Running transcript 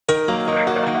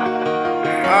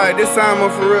Alright, this time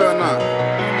I'm for real now.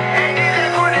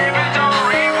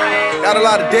 Got a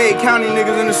lot of Dade County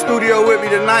niggas in the studio with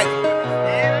me tonight.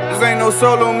 This ain't no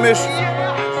solo mission.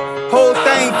 Whole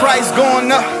thing price going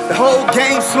up, the whole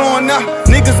game slowing up.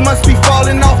 Niggas must be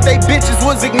falling off, they bitches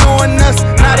was ignoring us.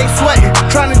 Now they sweating,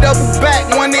 trying to double back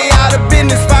when they out of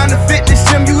business. Find a fitness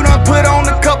gym, you done put on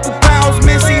a couple pounds.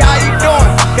 Missy, how you doing?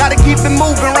 Gotta keep it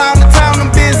moving around the town, I'm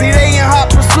busy. They in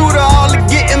hot pursuit of all the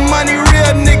getting money.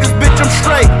 Real niggas, bitch, I'm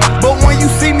straight. But when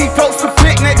you see me post a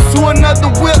pic next to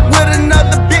another whip with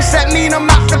another bitch, that mean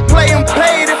I'm out to play. I'm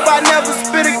paid if I never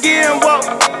spit again, whoa.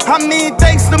 I mean,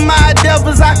 thanks to my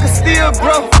endeavors, I could still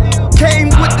grow. Came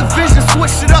with the vision,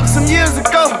 switched it up some years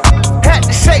ago. Had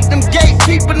to shake them gates,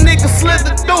 keep a nigga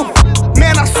slither through.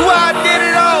 Man, I swear I did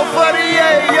it all for the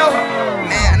Yayo.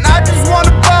 Man, I just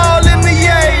wanna ball in the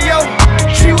Yayo.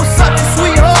 She was such a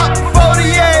sweetheart before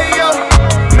the Yayo.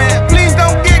 Man, please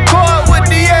don't get caught with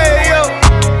the Yayo.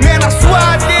 Man, I swear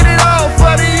I did it all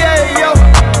for the Yayo.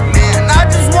 Man, I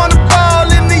just wanna ball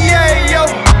in the Yayo.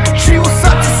 She was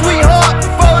such a sweetheart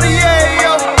before the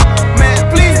Yayo. Man,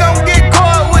 please don't get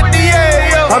caught with the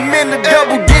Yayo. I'm in the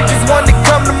double digits, want to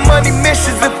come to money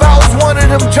missions. If I was one of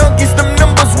them junkies, them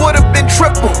numbers would've been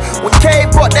triple. When K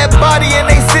brought that body and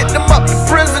they sent them up to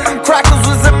prison, them crackers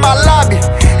was in my lobby.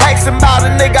 Asking about a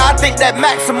nigga, I think that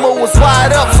Maximo was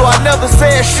wide up, so I never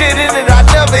said shit in it. I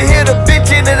never hit a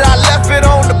bitch in it, I left it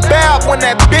on the bab when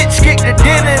that bitch kicked it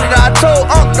in it. And I told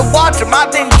Unc to watch him, I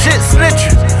think shit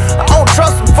snitching. I don't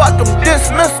trust him, fuck him,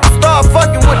 dismiss him. Start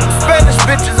fucking with the Spanish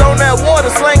bitches on that water,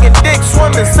 slinging dick,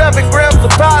 swimming 7 grams of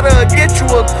powder, get you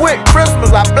a quick Christmas.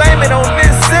 I blame it on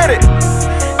this city.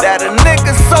 That a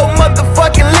nigga so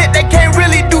motherfucking lit, they can't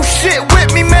really do shit with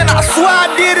me, man. I swear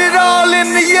I did it all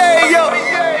in the Yayo.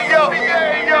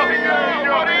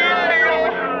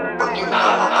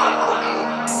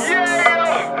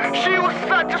 She was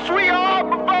such a sweetheart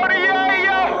before the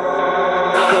Yayo.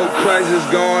 Coke prices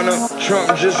going up,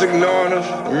 Trump just ignoring us.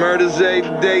 Murders every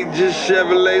day, just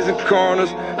Chevrolets and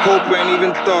corners. Hope ain't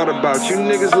even thought about you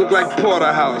niggas look like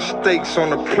porterhouse. Steaks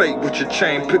on the plate with your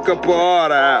chain, pick up a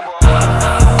order out.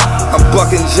 I'm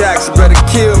bucking jacks, better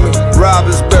kill me.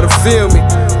 Robbers better feel me.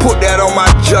 Put that on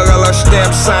my jugular,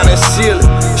 stamp, sign and seal it.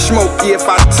 Smoky if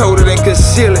I tote it and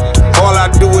conceal it. All I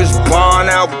do is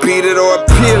barn out, beat it or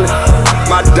appeal it.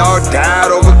 My dog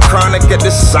died over chronic at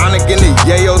the Sonic in the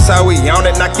Yayo's how we on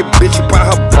it. Knock your bitch up out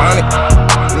her bonnet.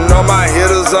 And all my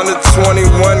hitters under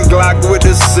 21 Glock with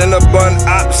the Cinnabon.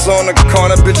 Ops on the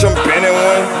corner, bitch, I'm bending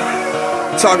one.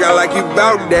 Talking like you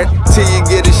bout that, till you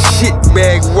get a shit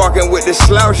bag. Walking with the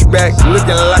slouch back,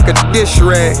 looking like a dish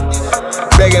rag.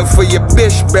 Begging for your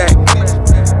bitch back.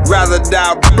 Rather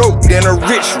die broke than a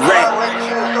rich rat.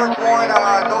 Search warrant,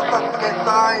 no suspects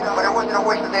inside, but it wasn't a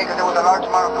waste of day because there was a large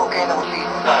amount of cocaine that was seized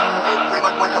inside. It pretty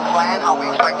much went to plan, how we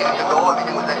expected it to go.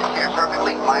 Everything was executed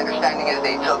perfectly. My understanding is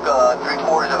they took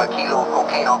 3/4 of a kilo of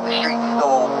cocaine off the street,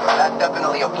 so that's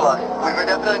definitely a plus. We were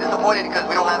definitely disappointed because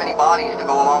we don't have any bodies to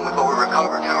go along with what we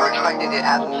recovered. We were expecting to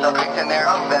have some subjects in there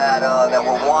that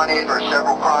were wanted for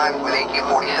several crimes with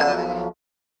AK-47.